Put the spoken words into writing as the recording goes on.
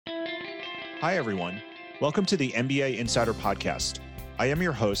Hi, everyone. Welcome to the MBA Insider Podcast. I am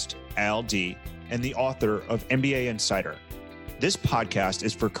your host, Al D., and the author of MBA Insider. This podcast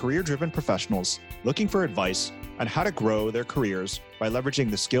is for career-driven professionals looking for advice on how to grow their careers by leveraging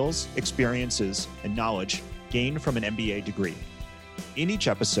the skills, experiences, and knowledge gained from an MBA degree. In each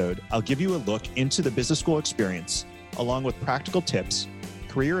episode, I'll give you a look into the business school experience, along with practical tips,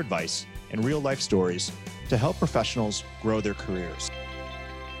 career advice, and real-life stories to help professionals grow their careers.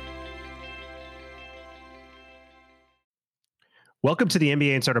 Welcome to the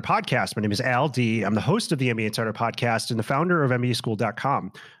MBA Insider Podcast. My name is Al D. I'm the host of the MBA Insider Podcast and the founder of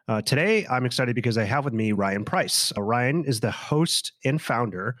MBAschool.com. Today, I'm excited because I have with me Ryan Price. Ryan is the host and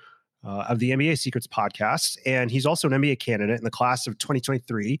founder of the MBA Secrets Podcast, and he's also an MBA candidate in the class of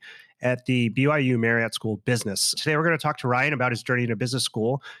 2023 at the BYU Marriott School of Business. Today, we're going to talk to Ryan about his journey into business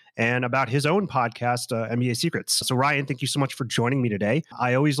school and about his own podcast, MBA Secrets. So Ryan, thank you so much for joining me today.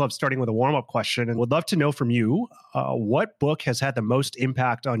 I always love starting with a warm-up question and would love to know from you, what book has had the most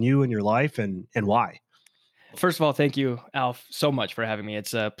impact on you in your life and why? First of all, thank you, Alf, so much for having me.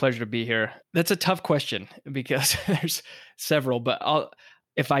 It's a pleasure to be here. That's a tough question because there's several, but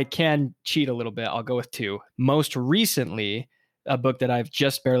if I can cheat a little bit, I'll go with two. Most recently, a book that I've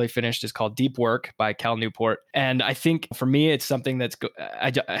just barely finished is called Deep Work by Cal Newport. And I think for me, it's something that's,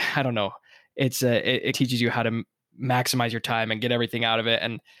 I don't know, it teaches you how to maximize your time and get everything out of it.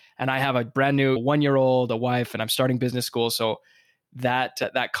 And I have a brand new 1-year-old, a wife, and I'm starting business school. So that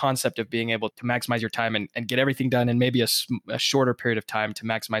concept of being able to maximize your time and get everything done in maybe a shorter period of time to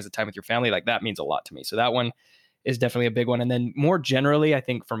maximize the time with your family, like that means a lot to me. So that one is definitely a big one. And then more generally, I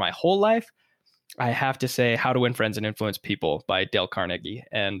think for my whole life, I have to say How to Win Friends and Influence People by Dale Carnegie.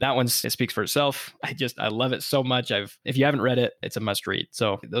 And that one, it speaks for itself. I love it so much. If you haven't read it, it's a must read.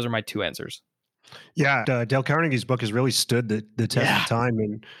 So those are my two answers. Yeah, Dale Carnegie's book has really stood the test of time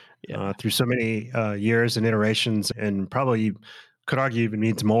and through so many years and iterations, and probably could argue even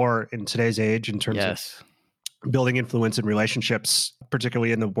needs more in today's age in terms of building influence in relationships,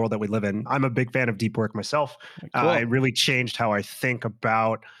 particularly in the world that we live in. I'm a big fan of Deep Work myself. Cool. It really changed how I think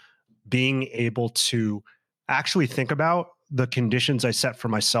about being able to actually think about the conditions I set for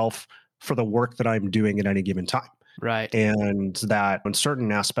myself for the work that I'm doing at any given time. Right. And that in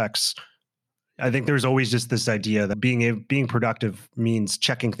certain aspects, I think there's always just this idea that being productive means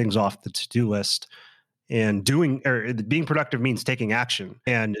checking things off the to-do list, and being productive means taking action.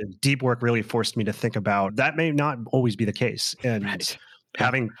 And Deep Work really forced me to think about that may not always be the case. And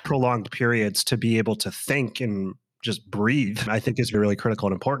having prolonged periods to be able to think and just breathe, I think is really critical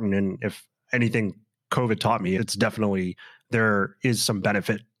and important. And if anything COVID taught me, it's definitely there is some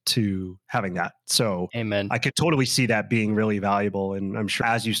benefit to having that. So Amen. I could totally see that being really valuable. And I'm sure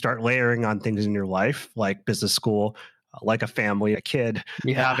as you start layering on things in your life, like business school, like a family, a kid,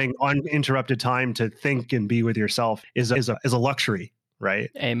 having uninterrupted time to think and be with yourself is a luxury,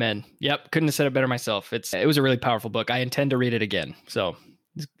 right? Amen. Yep. Couldn't have said it better myself. It was a really powerful book. I intend to read it again. So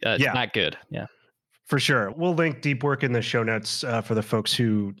it's that good. Yeah. For sure. We'll link Deep Work in the show notes for the folks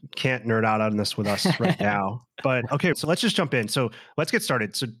who can't nerd out on this with us right now. But okay, so let's just jump in. So let's get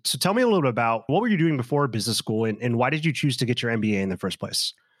started. So tell me a little bit about what were you doing before business school and why did you choose to get your MBA in the first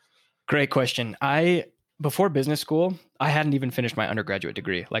place? Great question. Before business school, I hadn't even finished my undergraduate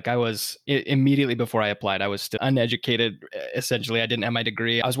degree. Like I was immediately before I applied, I was still uneducated. Essentially, I didn't have my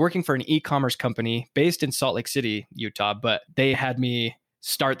degree. I was working for an e-commerce company based in Salt Lake City, Utah, but they had me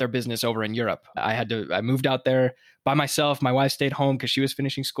start their business over in Europe. I moved out there by myself. My wife stayed home because she was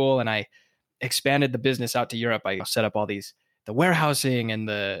finishing school, and I expanded the business out to Europe. I set up all the warehousing and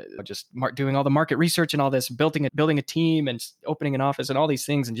doing all the market research and all this, building a team and opening an office and all these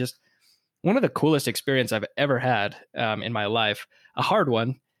things. And just one of the coolest experience I've ever had in my life, a hard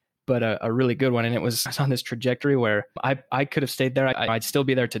one, but a really good one. And I was on this trajectory where I could have stayed there. I'd still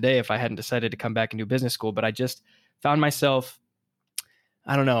be there today if I hadn't decided to come back and do business school. But I just found myself,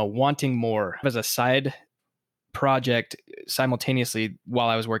 I don't know, wanting more as a side project simultaneously while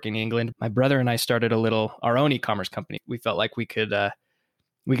I was working in England. My brother and I started our own e-commerce company. We felt like we could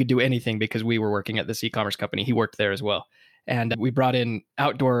do anything because we were working at this e-commerce company. He worked there as well. And we brought in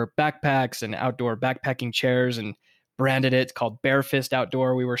outdoor backpacks and outdoor backpacking chairs and branded it. It's called Barefist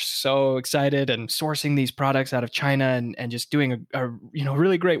Outdoor. We were so excited and sourcing these products out of China and just doing a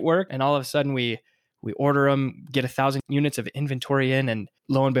really great work. And all of a sudden we order them, get 1,000 units of inventory in, and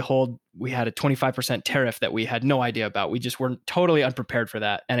lo and behold, we had a 25% tariff that we had no idea about. We just were totally unprepared for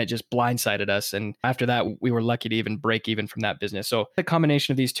that, and it just blindsided us. And after that, we were lucky to even break even from that business. So the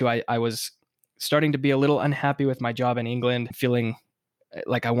combination of these two, I was starting to be a little unhappy with my job in England, feeling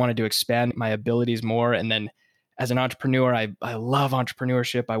like I wanted to expand my abilities more. And then as an entrepreneur, I love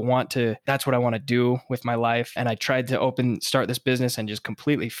entrepreneurship. That's what I want to do with my life. And I tried to start this business and just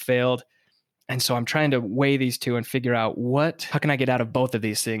completely failed. And so I'm trying to weigh these two and figure out how can I get out of both of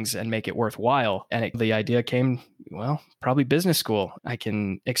these things and make it worthwhile? And the idea came, probably business school. I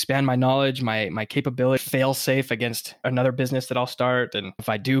can expand my knowledge, my capability, fail safe against another business that I'll start. And if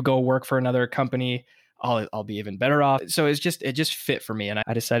I do go work for another company, I'll be even better off. So it just fit for me. And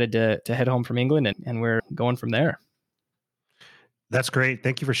I decided to head home from England and we're going from there. That's great.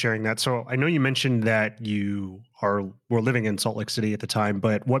 Thank you for sharing that. So I know you mentioned that were living in Salt Lake City at the time,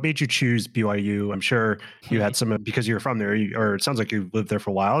 but what made you choose BYU? I'm sure you had some, because you're from there, or it sounds like you lived there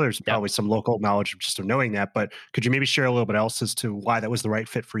for a while. There's probably some local knowledge just of knowing that, but could you maybe share a little bit else as to why that was the right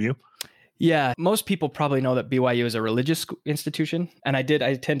fit for you? Yeah, most people probably know that BYU is a religious institution. And I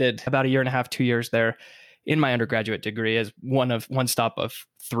attended about 1.5 years, 2 years there in my undergraduate degree as one stop of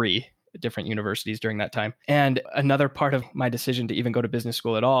 3 different universities during that time. And another part of my decision to even go to business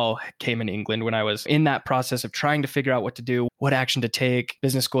school at all came in England when I was in that process of trying to figure out what to do, what action to take.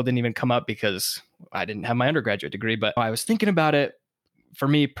 Business school didn't even come up because I didn't have my undergraduate degree, but I was thinking about it, for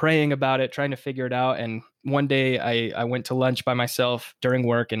me, praying about it, trying to figure it out. And one day I went to lunch by myself during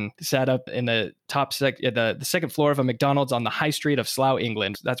work and sat up in the the second floor of a McDonald's on the high street of Slough,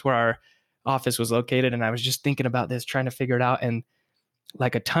 England. That's where our office was located. And I was just thinking about this, trying to figure it out. And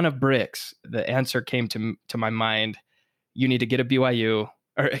like a ton of bricks, the answer came to my mind. You need to get you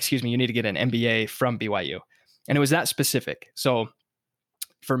need to get an MBA from BYU. And it was that specific. So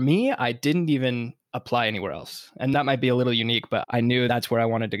for me, I didn't even apply anywhere else. And that might be a little unique, but I knew that's where I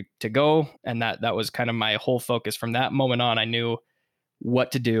wanted to go. And that was kind of my whole focus. From that moment on, I knew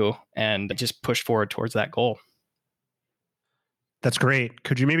what to do and just push forward towards that goal. That's great.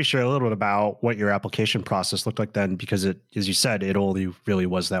 Could you maybe share a little bit about what your application process looked like then? Because as you said, it only really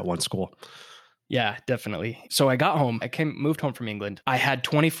was that one school. Yeah, definitely. So I got home. Moved home from England. I had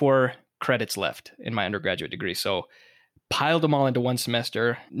 24 credits left in my undergraduate degree. So piled them all into one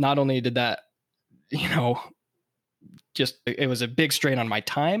semester. Not only did that, it was a big strain on my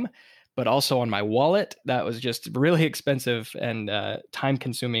time, but also on my wallet. That was just really expensive and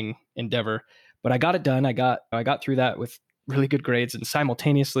time-consuming endeavor. But I got it done. I got through that with really good grades, and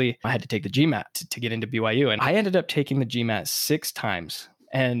simultaneously I had to take the GMAT to get into BYU. And I ended up taking the GMAT 6 times,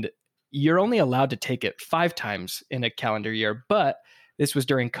 and you're only allowed to take it 5 times in a calendar year, but this was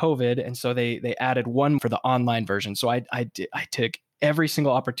during COVID. And so they added one for the online version. So I took every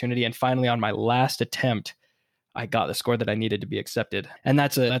single opportunity. And finally on my last attempt, I got the score that I needed to be accepted. And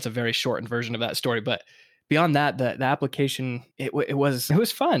that's a very shortened version of that story. But beyond that, the application, it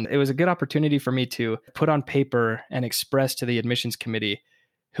was fun. It was a good opportunity for me to put on paper and express to the admissions committee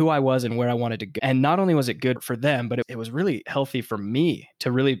who I was and where I wanted to go. And not only was it good for them, but it was really healthy for me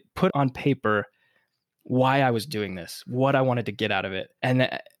to really put on paper why I was doing this, what I wanted to get out of it. And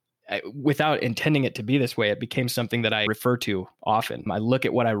without intending it to be this way, it became something that I refer to often. I look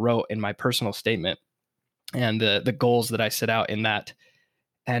at what I wrote in my personal statement and the goals that I set out in that.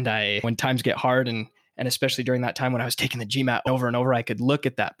 And when times get hard, and especially during that time when I was taking the GMAT over and over, I could look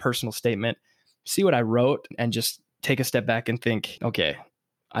at that personal statement, see what I wrote, and just take a step back and think, okay,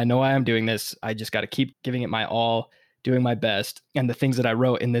 I know why I'm doing this. I just got to keep giving it my all, doing my best. And the things that I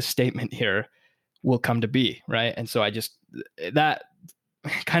wrote in this statement here will come to be, right? And so that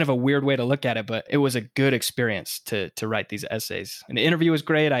kind of a weird way to look at it, but it was a good experience to write these essays. And the interview was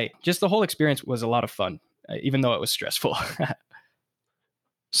great. The whole experience was a lot of fun, even though it was stressful.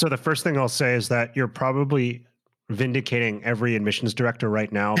 So the first thing I'll say is that you're probably vindicating every admissions director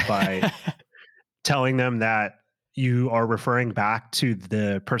right now by telling them that you are referring back to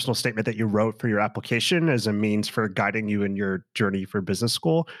the personal statement that you wrote for your application as a means for guiding you in your journey for business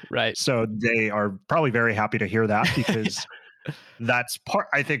school. Right. So they are probably very happy to hear that, because that's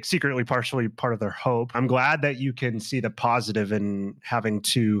I think secretly partially part of their hope. I'm glad that you can see the positive in having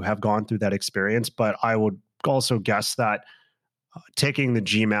to have gone through that experience, but I would also guess that taking the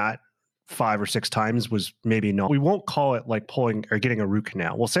GMAT 5 or 6 times was maybe not, we won't call it like pulling or getting a root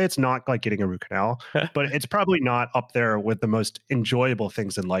canal. We'll say it's not like getting a root canal, but it's probably not up there with the most enjoyable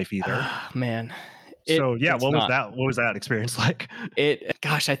things in life either. Man. What was that experience like?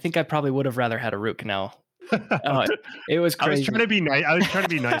 I think I probably would have rather had a root canal. It was crazy. I was trying to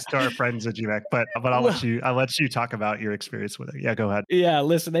be nice to our friends at GMAC, but I'll let you talk about your experience with it. Yeah, go ahead. Yeah,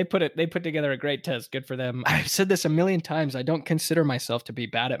 listen, they put together a great test. Good for them. I've said this a million times. I don't consider myself to be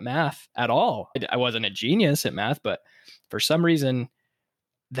bad at math at all. I wasn't a genius at math, but for some reason,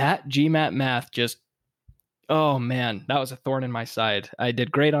 that GMAT math just, oh man, that was a thorn in my side. I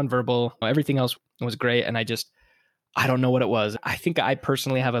did great on verbal. Everything else was great. And I don't know what it was. I think I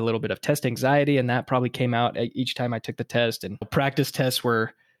personally have a little bit of test anxiety, and that probably came out each time I took the test. And practice tests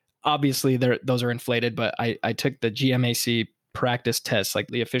were obviously those are inflated, but I took the GMAC practice tests, like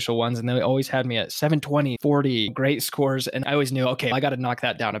the official ones, and they always had me at 720, 40, great scores. And I always knew, okay, I got to knock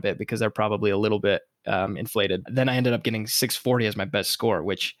that down a bit because they're probably a little bit inflated. Then I ended up getting 640 as my best score,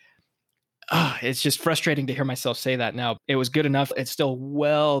 which it's just frustrating to hear myself say that now. It was good enough. It's still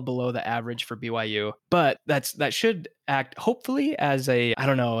well below the average for BYU, but that should act hopefully as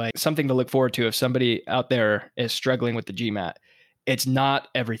something to look forward to if somebody out there is struggling with the GMAT. It's not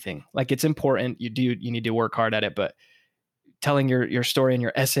everything. Like, it's important. You need to work hard at it, but telling your story in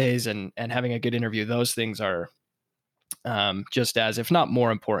your essays and having a good interview, those things are just as, if not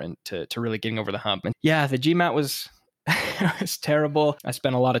more important to really getting over the hump. And yeah, the GMAT was it's terrible. I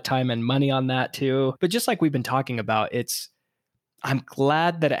spent a lot of time and money on that too. But just like we've been talking about, I'm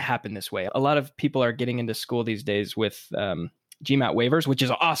glad that it happened this way. A lot of people are getting into school these days with GMAT waivers, which is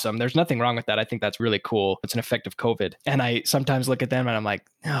awesome. There's nothing wrong with that. I think that's really cool. It's an effect of COVID. And I sometimes look at them and I'm like,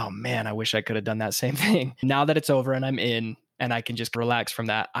 oh man, I wish I could have done that same thing. Now that it's over and I'm in and I can just relax from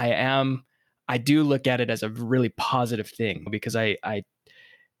that, I do look at it as a really positive thing because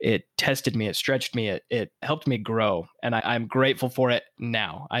it tested me, it stretched me, it helped me grow. And I'm grateful for it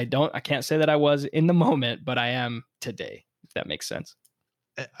now. I can't say that I was in the moment, but I am today, if that makes sense.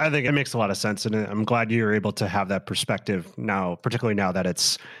 I think it makes a lot of sense. And I'm glad you're able to have that perspective now, particularly now that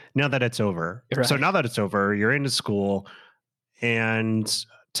it's over. Right. So now that it's over, you're into school, and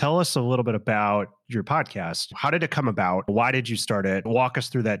tell us a little bit about your podcast. How did it come about? Why did you start it? Walk us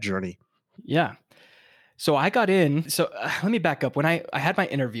through that journey. Yeah. So I got in. So let me back up. When I had my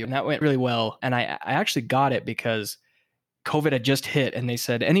interview, and that went really well, and I actually got it because COVID had just hit, and they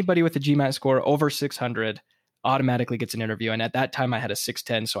said anybody with a GMAT score over 600 automatically gets an interview. And at that time I had a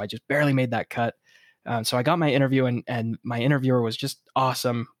 610, so I just barely made that cut. So I got my interview, and my interviewer was just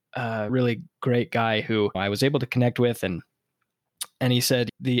awesome. Really great guy who I was able to connect with. And he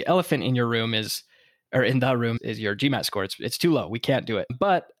said, the elephant in the room is your GMAT score. It's too low. We can't do it.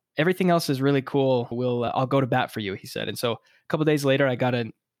 But everything else is really cool. I'll go to bat for you, he said. And so a couple of days later, I got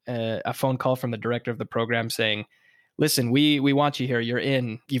a phone call from the director of the program saying, listen, we want you here. You're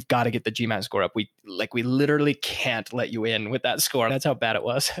in. You've got to get the GMAT score up. We literally can't let you in with that score. That's how bad it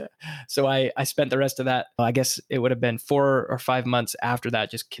was. So I spent the rest of that, I guess it would have been 4 or 5 months after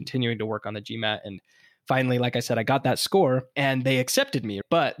that, just continuing to work on the GMAT. And finally, like I said, I got that score and they accepted me.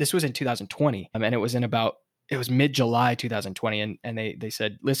 But this was in 2020. And it was mid-July 2020. And they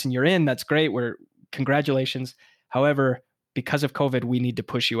said, listen, you're in. That's great. Congratulations. However, because of COVID, we need to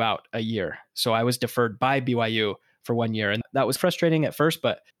push you out a year. So I was deferred by BYU for 1 year. And that was frustrating at first,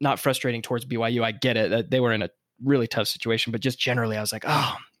 but not frustrating towards BYU. I get it. They were in a really tough situation, but just generally, I was like,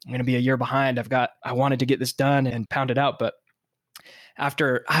 I'm going to be a year behind. I wanted to get this done and pound it out. But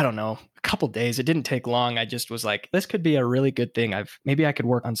after, I don't know, a couple of days, it didn't take long. I just was like, this could be a really good thing. Maybe I could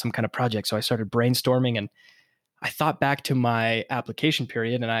work on some kind of project. So I started brainstorming, and I thought back to my application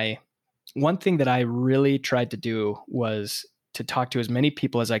period. And one thing that I really tried to do was to talk to as many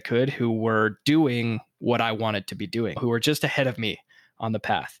people as I could who were doing what I wanted to be doing, who were just ahead of me on the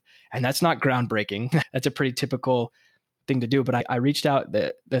path. And that's not groundbreaking. That's a pretty typical thing to do. But I reached out.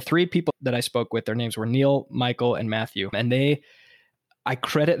 The 3 people that I spoke with, their names were Neil, Michael, and Matthew. And I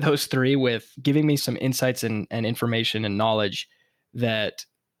credit those 3 with giving me some insights and information and knowledge that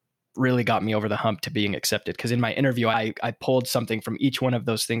really got me over the hump to being accepted. Because in my interview, I pulled something from each one of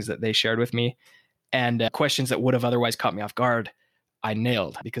those things that they shared with me, and questions that would have otherwise caught me off guard, I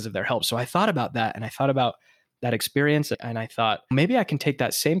nailed because of their help. So I thought about that, and I thought about that experience, and I thought maybe I can take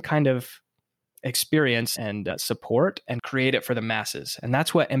that same kind of experience and support and create it for the masses. And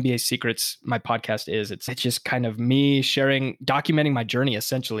that's what MBA Secrets, my podcast, is. It's just kind of me documenting my journey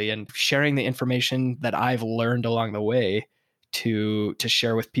essentially, and sharing the information that I've learned along the way to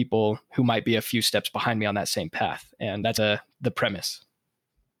share with people who might be a few steps behind me on that same path. And that's the premise.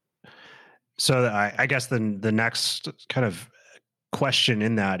 So I guess the next kind of question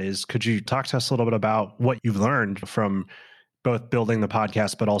in that is, could you talk to us a little bit about what you've learned from both building the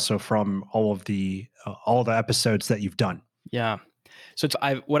podcast, but also from all the episodes that you've done? Yeah. So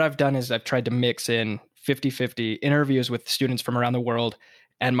what I've done is I've tried to mix in 50-50 interviews with students from around the world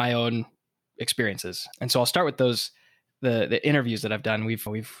and my own experiences. And so I'll start with those, the interviews that I've done.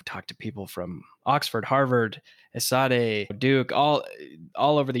 We've talked to people from Oxford, Harvard, ESADE, Duke, all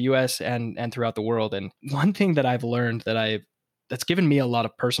over the US and throughout the world. And one thing that I've learned that's given me a lot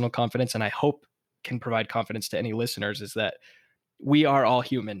of personal confidence, and I hope can provide confidence to any listeners, is that we are all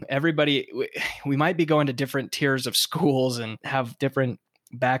human. Everybody, we might be going to different tiers of schools and have different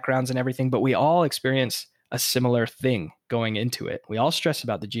backgrounds and everything, but we all experience a similar thing going into it. We all stress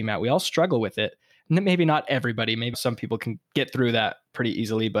about the GMAT. We all struggle with it. And maybe not everybody, maybe some people can get through that pretty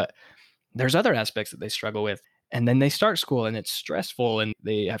easily, but there's other aspects that they struggle with. And then they start school and it's stressful and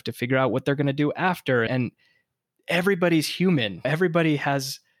they have to figure out what they're going to do after. And everybody's human. Everybody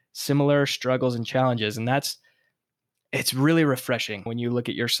has similar struggles and challenges. And it's really refreshing when you look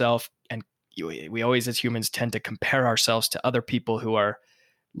at yourself, and we always as humans tend to compare ourselves to other people who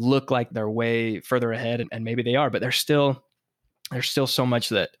look like they're way further ahead, and maybe they are, but there's still so much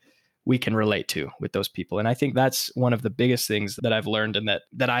that we can relate to with those people. And I think that's one of the biggest things that I've learned and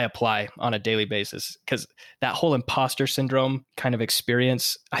that I apply on a daily basis, because that whole imposter syndrome kind of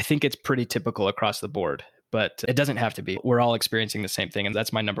experience, I think it's pretty typical across the board, but it doesn't have to be. We're all experiencing the same thing. And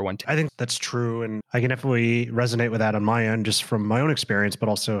that's my number one tip. I think that's true. And I can definitely resonate with that on my end, just from my own experience, but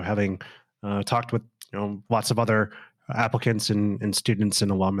also having talked with lots of other applicants and students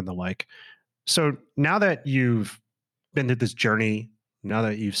and alum and the like. So now that you've been through this journey, now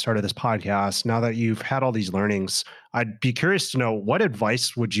that you've started this podcast, now that you've had all these learnings, I'd be curious to know, what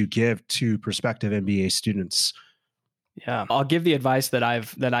advice would you give to prospective MBA students? Yeah, I'll give the advice that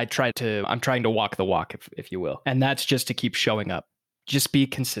I'm trying to walk the walk, if you will. And that's just to keep showing up. Just be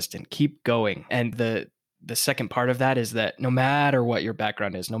consistent, keep going. And the second part of that is that no matter what your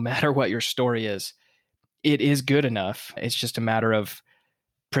background is, no matter what your story is, it is good enough. It's just a matter of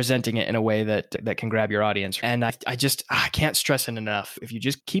presenting it in a way that can grab your audience. And I can't stress it enough. If you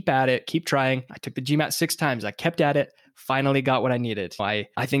just keep at it, keep trying. I took the GMAT 6 times. I kept at it, finally got what I needed. I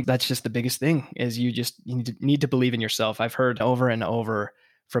think that's just the biggest thing, is you need to believe in yourself. I've heard over and over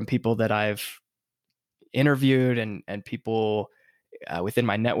from people that I've interviewed and people within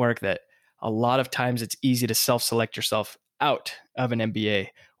my network that a lot of times it's easy to self-select yourself out of an MBA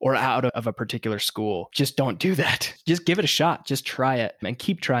or out of a particular school. Just don't do that. Just give it a shot. Just try it and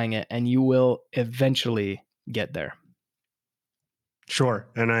keep trying it, and you will eventually get there. Sure.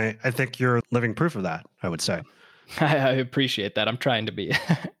 And I think you're living proof of that, I would say. I appreciate that. I'm trying to be.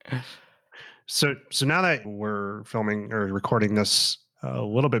 So now that we're filming or recording this a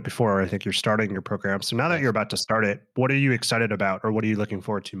little bit before I think you're starting your program, so now that you're about to start it, what are you excited about, or what are you looking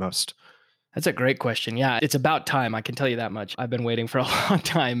forward to most? That's a great question. Yeah, it's about time. I can tell you that much. I've been waiting for a long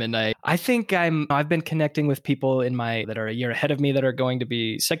time, and I think I've been connecting with people that are a year ahead of me that are going to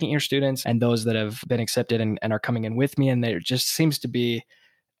be second year students, and those that have been accepted and are coming in with me. And there just seems to be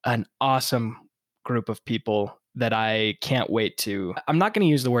an awesome group of people that I can't wait to. I'm not going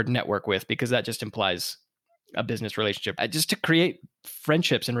to use the word network with, because that just implies a business relationship. Just to create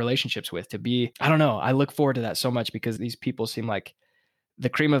friendships and relationships with, I don't know. I look forward to that so much, because these people seem like the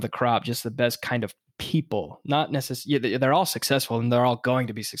cream of the crop, just the best kind of people. Not necessarily, they're all successful and they're all going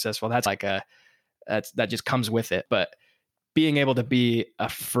to be successful. That's that just comes with it. But being able to be a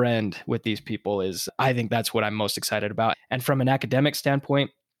friend with these people I think that's what I'm most excited about. And from an academic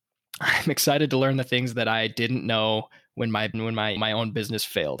standpoint, I'm excited to learn the things that I didn't know when my own business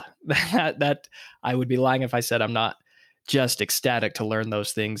failed. That I would be lying if I said I'm not just ecstatic to learn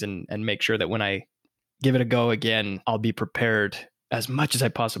those things and make sure that when I give it a go again, I'll be prepared as much as I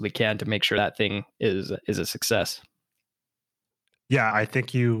possibly can to make sure that thing is a success. Yeah, I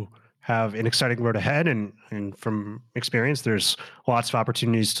think you have an exciting road ahead, and from experience, there's lots of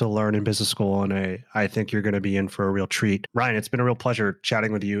opportunities to learn in business school, and I think you're going to be in for a real treat. Ryan, it's been a real pleasure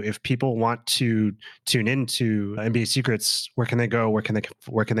chatting with you. If people want to tune into MBA Secrets, where can they go? Where can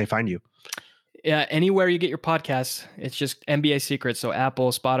they find you? Yeah, anywhere you get your podcasts, it's just MBA Secrets. So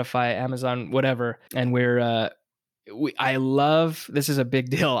Apple, Spotify, Amazon, whatever. And this is a big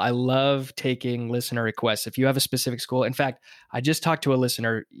deal. I love taking listener requests. If you have a specific school, in fact, I just talked to a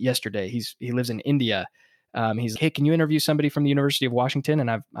listener yesterday. He lives in India. He's, hey, can you interview somebody from the University of Washington? And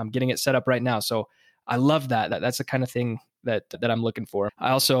I'm getting it set up right now. So I love that. That's the kind of thing that I'm looking for. I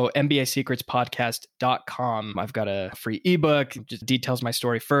also, mbasecretspodcast.com. I've got a free ebook, just details my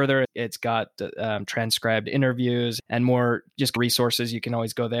story further. It's got transcribed interviews and more just resources. You can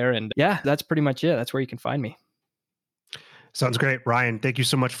always go there. And yeah, that's pretty much it. That's where you can find me. Sounds great. Ryan, thank you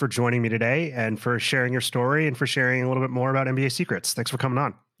so much for joining me today and for sharing your story and for sharing a little bit more about MBA Secrets. Thanks for coming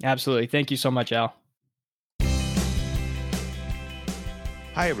on. Absolutely. Thank you so much, Al.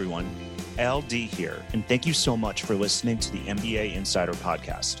 Hi, everyone. Al D here, and thank you so much for listening to the MBA Insider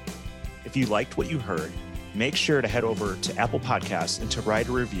Podcast. If you liked what you heard, make sure to head over to Apple Podcasts and to write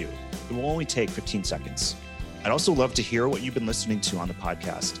a review. It will only take 15 seconds. I'd also love to hear what you've been listening to on the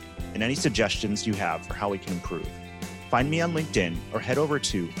podcast and any suggestions you have for how we can improve. Find me on LinkedIn or head over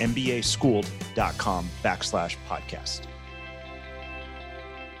to mbaschooled.com/podcast.